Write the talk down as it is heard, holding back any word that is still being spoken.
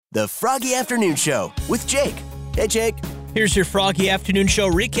The Froggy Afternoon Show with Jake. Hey, Jake. Here's your Froggy Afternoon Show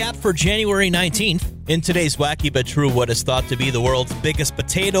recap for January 19th. In today's Wacky But True, what is thought to be the world's biggest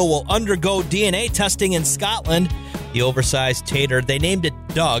potato will undergo DNA testing in Scotland. The oversized tater, they named it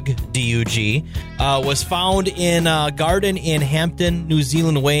Doug, D-U-G, was found in a garden in Hampton, New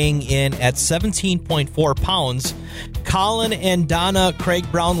Zealand, weighing in at 17.4 pounds. Colin and Donna Craig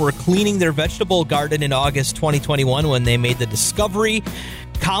Brown were cleaning their vegetable garden in August 2021 when they made the discovery.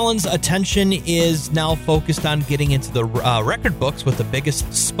 Colin's attention is now focused on getting into the record books with the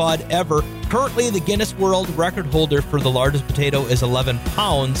biggest spud ever. Currently, the Guinness World Record holder for the largest potato is 11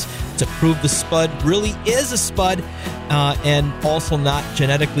 pounds. To prove the spud really is a spud and also not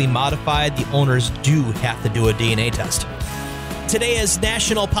genetically modified, the owners do have to do a DNA test. Today is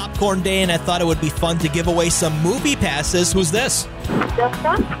National Popcorn Day, and I thought it would be fun to give away some movie passes. Who's this?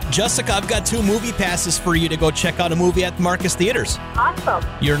 Jessica? Jessica, I've got 2 movie passes for you to go check out a movie at the Marcus Theaters. Awesome.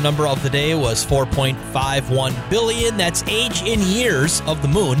 Your number of the day was 4.51 billion. That's age in years of the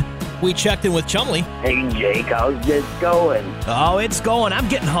moon. We checked in with Chumley. Hey, Jake, how's this going? Oh, it's going. I'm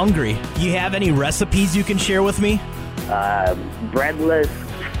getting hungry. You have any recipes you can share with me? Breadless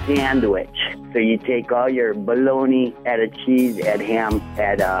sandwich. So you take all your bologna, add a cheese, add ham,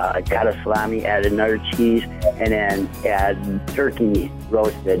 add cotta salami, add another cheese, and then add turkey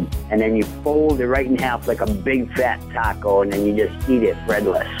roasted. And then you fold it right in half like a big fat taco, and then you just eat it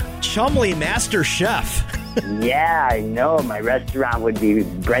breadless. Chumley Master Chef. Yeah, I know. My restaurant would be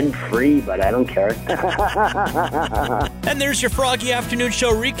bread-free, but I don't care. And there's your Froggy Afternoon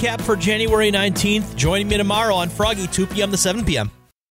Show recap for January 19th. Join me tomorrow on Froggy, 2 p.m. to 7 p.m.